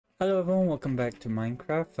Hello everyone, welcome back to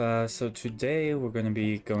Minecraft. So today we're going to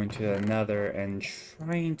be going to the Nether and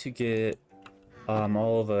trying to get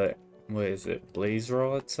all the, what is it, blaze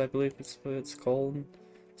rods, I believe it's what it's called.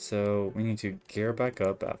 So we need to gear back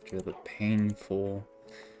up after the painful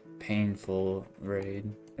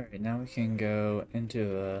raid. Alright, now we can go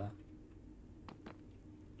into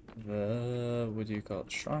the what do you call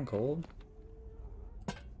it, Stronghold.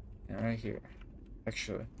 And right here,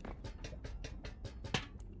 actually,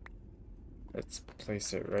 let's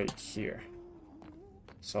place it right here.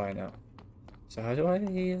 So I know. So how do I,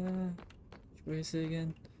 which way is it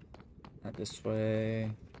again? Not this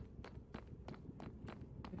way.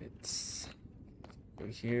 It's go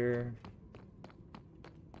here.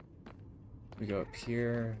 We go up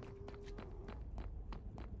here.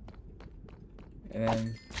 And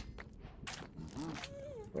then,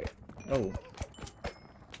 wait, oh.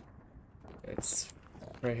 It's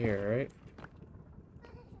right here, right?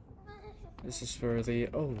 This is for the,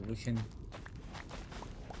 oh, we can,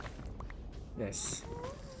 yes.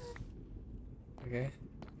 Okay.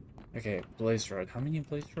 Okay, blaze rod. How many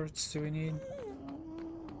blaze rods do we need?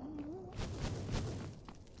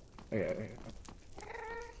 Okay.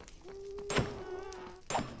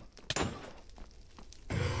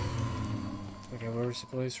 Okay, where's the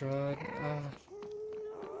blaze rod?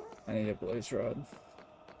 I need a blaze rod.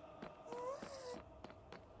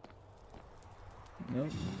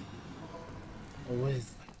 Nope. Oh, what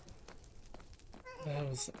is that?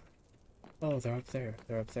 Was, oh, they're up there.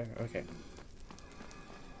 They're up there. Okay.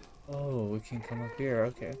 Oh, we can come up here.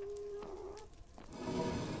 Okay.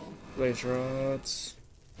 Blaze rods.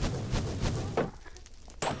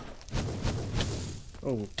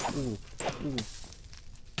 Oh, ooh, ooh.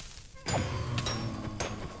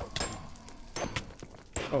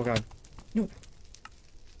 Oh god. No.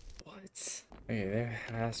 What? Okay, there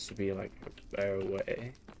has to be like a better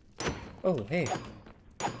way. Oh, hey.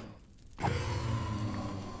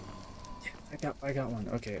 Yeah, I got one.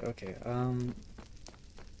 Okay, okay. I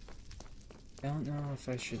don't know if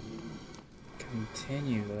I should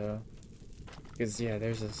continue though. Because yeah,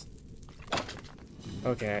 there's this.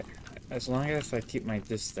 Okay, as long as I keep my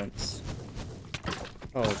distance.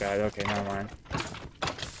 Oh god, okay, never mind.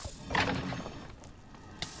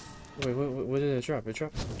 Wait, what did it drop? It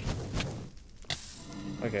dropped something.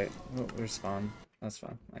 Okay, we'll respawn. That's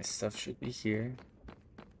fine. My stuff should be here.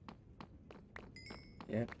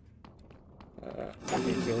 Yep. Let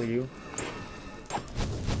me kill you.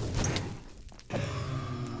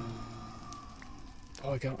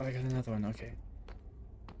 Oh, I got another one. Okay.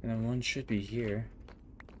 And then one should be here.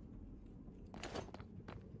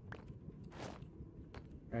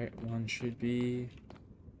 Right, one should be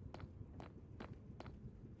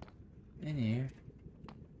in here.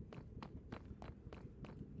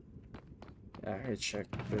 Yeah, I already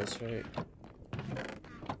checked this, right?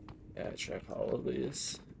 Yeah, I checked all of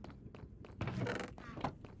these.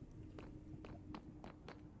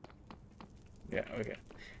 Yeah, okay.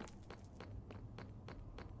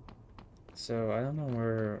 So, I don't know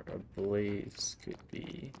where a blaze could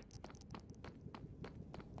be.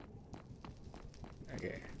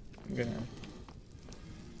 Okay, I'm gonna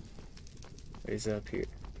raise it up here.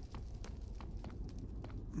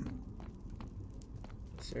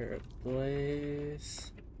 Is there a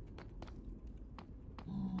blaze?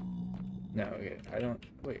 No, okay, I don't,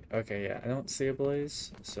 wait, okay, yeah, I don't see a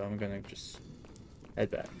blaze, so I'm gonna just head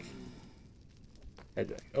back. Head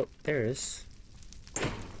back. Oh, there it is.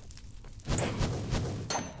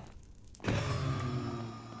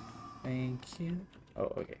 Thank you.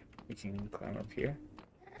 Oh, okay, we can climb up here.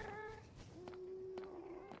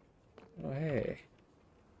 Oh, hey.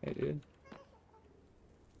 Hey, dude.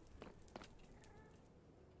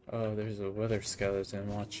 Oh, there's a weather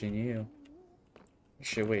skeleton watching you.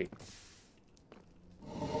 Actually, wait.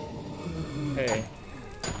 Hey.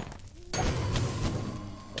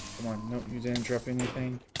 Oh, come on. Nope, you didn't drop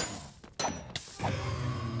anything.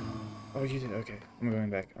 Oh, you did. Okay, I'm going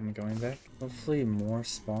back. I'm going back. Hopefully more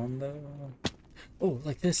spawn, though. Oh,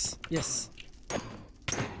 like this. Yes.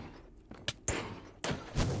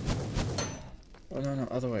 Oh, no, no,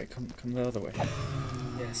 other way. Come the other way.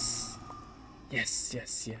 Yes.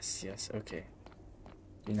 Yes. Okay.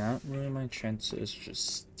 Do not ruin my chances.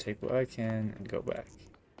 Just take what I can and go back.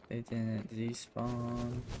 They didn't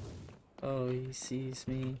despawn. Oh, he sees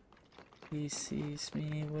me. He sees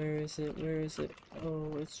me. Where is it? Where is it?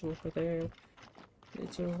 Oh, it's over there.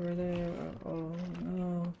 It's over there. Oh,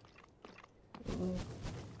 no. Oh,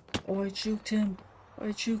 oh, I juked him. I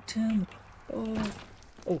juked him. Oh.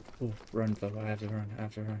 Oh, run though. I have to run. I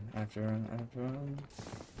have to run.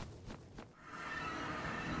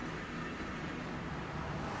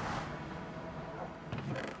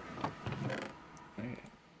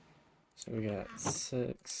 So we got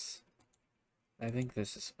 6. I think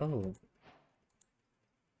this is... Oh.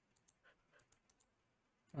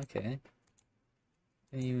 Okay.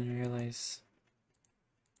 Didn't even realize...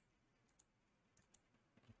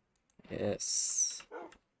 Yes.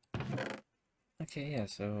 Okay, yeah,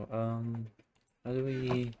 so, how do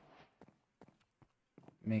we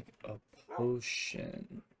make a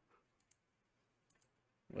potion?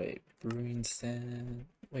 Wait, brewing stand...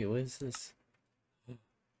 Wait, what is this?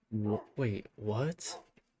 Wait, what?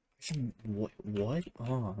 What?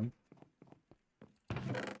 On?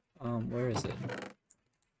 Where is it?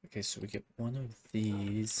 Okay, so we get one of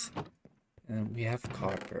these, and we have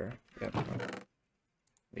copper. We have copper.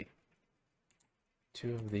 Wait,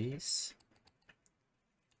 2 of these?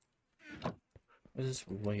 What is...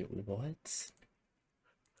 Wait, what?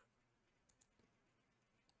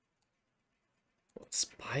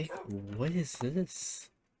 Spike? What is this?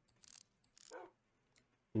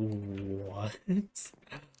 What?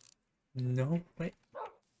 No way.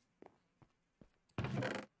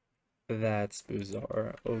 That's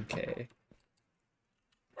bizarre. Okay.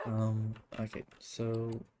 Okay,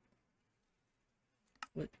 so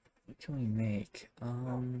what can we make?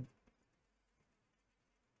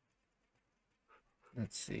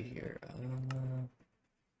 Let's see here.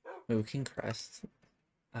 Wait, we can crest.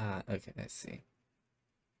 Ah, okay, I see.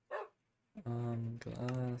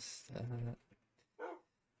 Glass,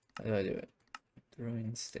 how do I do it?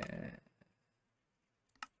 Throwing stand.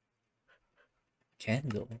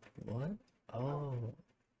 Candle? What? Oh.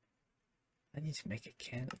 I need to make a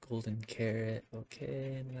candle. Golden carrot.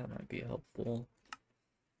 Okay, that might be helpful.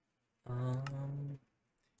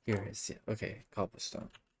 Here it is. Yeah, okay, cobblestone.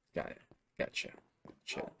 Got it. Gotcha.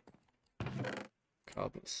 Gotcha.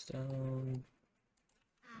 Cobblestone.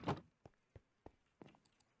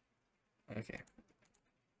 Okay.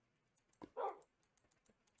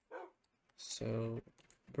 So,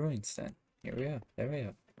 brewing stand. Here we are. There we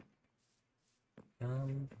are.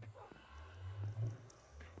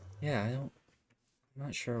 Yeah, I'm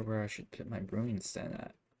not sure where I should put my brewing stand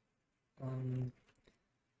at.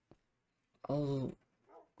 I'll,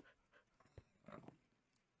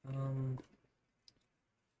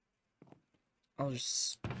 I'll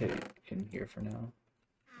just put it in here for now.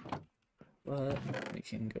 But we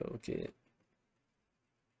can go get,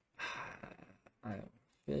 I don't know,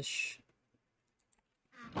 fish.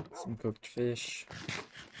 Some cooked fish.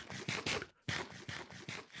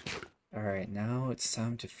 Alright, now it's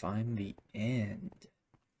time to find the end.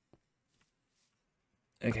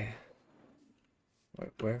 Okay.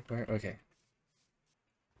 Where? Okay.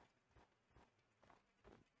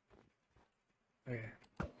 Okay.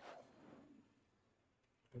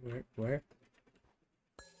 Where?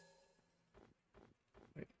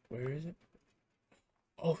 Wait, where is it?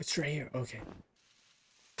 Oh, it's right here. Okay.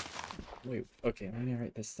 Wait, okay, let me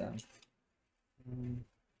write this down.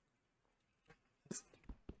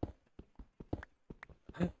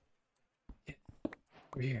 Yeah,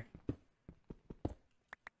 we're here.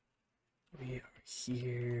 We are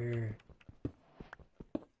here.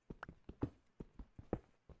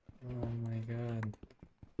 Oh my god.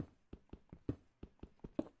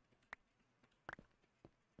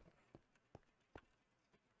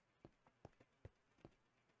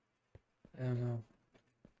 I don't know.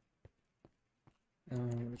 I don't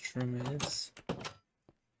know which room it is.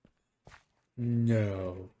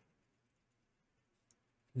 No.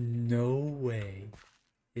 No way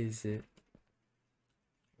is it.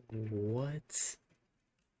 What?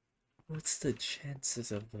 What's the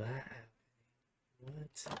chances of that?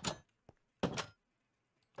 What?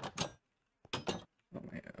 Oh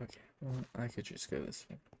my god, okay. Well, I could just go this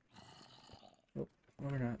way. Oh,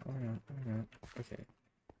 or not. Okay.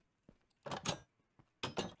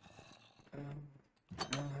 I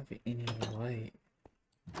don't have any light.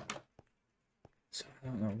 So I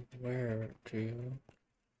don't know where to go.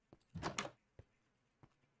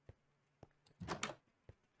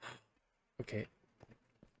 Okay.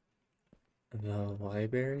 The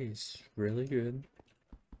library is really good.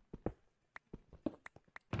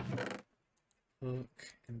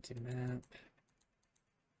 Book, empty map.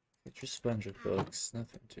 It's just a bunch of books,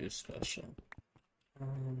 nothing too special. I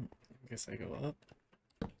guess I go up.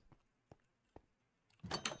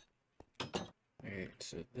 Okay,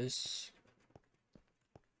 so this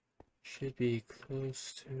should be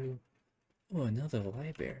close to... Oh, another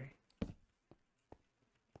library.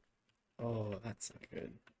 Oh, that's not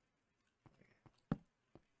good.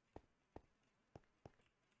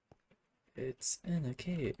 It's in a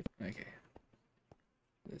cave. Okay.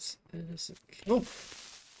 This is a cave. Oh!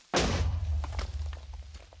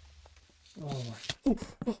 Oh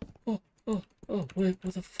my. Oh,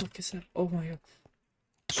 What the fuck is that? Oh my god.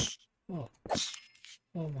 Oh.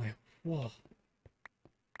 Oh my. Whoa.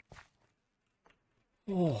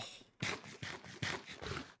 Oh.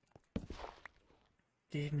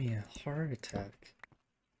 Gave me a heart attack.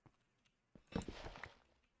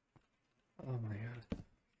 Oh my god.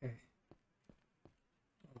 Okay.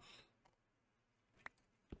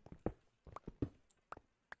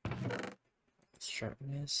 Oh.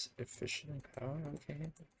 Sharpness, efficient power.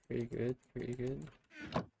 Okay. Pretty good. Pretty good.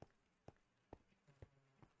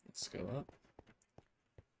 Let's go up.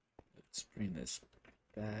 Let's bring this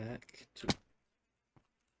back to...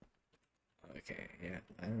 Okay, yeah,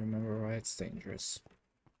 I remember why it's dangerous.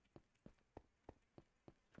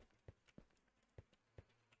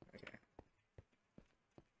 Okay.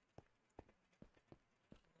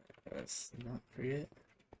 Let's not forget.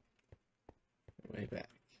 Way back.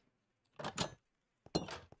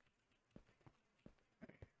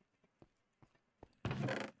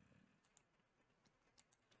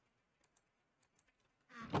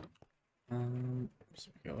 So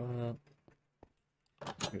we go up.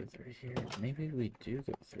 Go through here. Maybe we do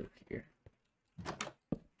go through here.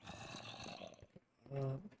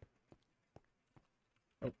 Oh,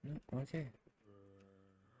 no, okay.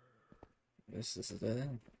 This is the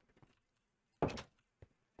end.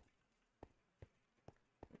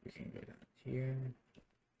 We can go down here.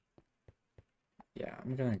 Yeah,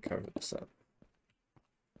 I'm gonna cover this up.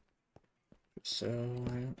 So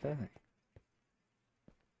I don't die.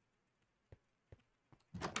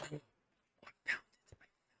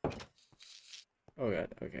 Oh god,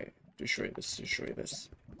 okay. Destroy this, destroy this.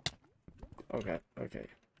 Oh god, okay.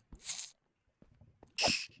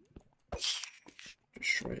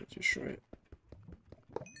 Destroy it, destroy it.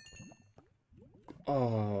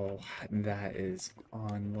 Oh, that is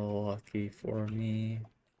unlucky for me.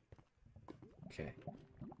 Okay.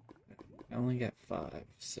 I only got 5,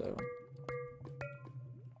 so...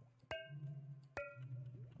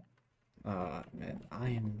 man, I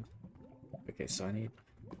am... Okay, so I need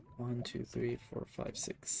 1, 2, 3, 4, 5,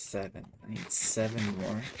 6, 7. I need 7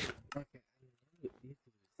 more. Okay,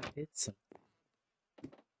 I hit some.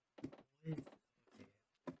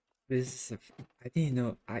 This is I didn't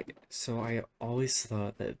know. I always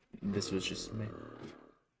thought that this was just me.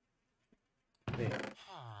 Wait.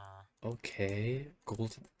 Okay,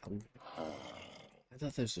 golden. I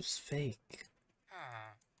thought this was fake.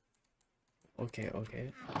 Okay,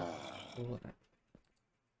 okay. Hold on.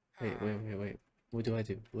 Wait. What do I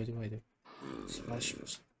do? What do I do? Splash.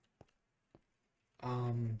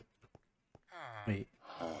 Wait.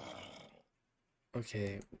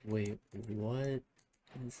 Okay, wait. What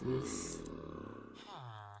is this?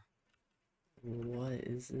 What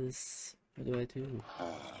is this? What do I do?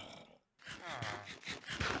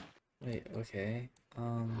 Wait, okay.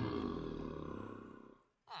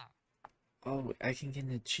 Oh, I can get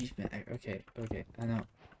an achievement. Okay, I know.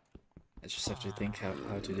 I just have to think how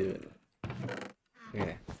to do it.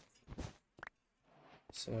 Okay.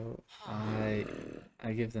 So I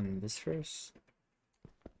give them this first.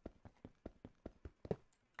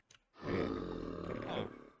 Okay.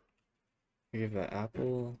 I give that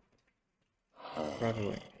apple.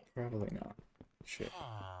 Probably not. Shit.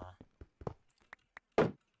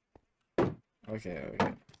 Okay.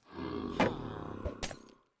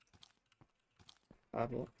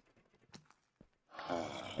 Apple.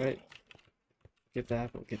 Right. Get the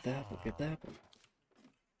apple. Get the apple.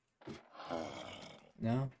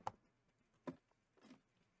 No?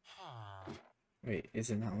 Wait, is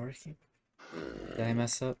it not working? Did I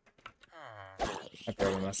mess up? I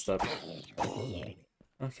probably messed up.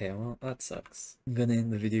 Okay, well, that sucks. I'm gonna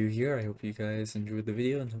end the video here. I hope you guys enjoyed the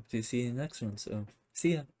video and hope to see you in the next one, so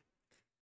see ya!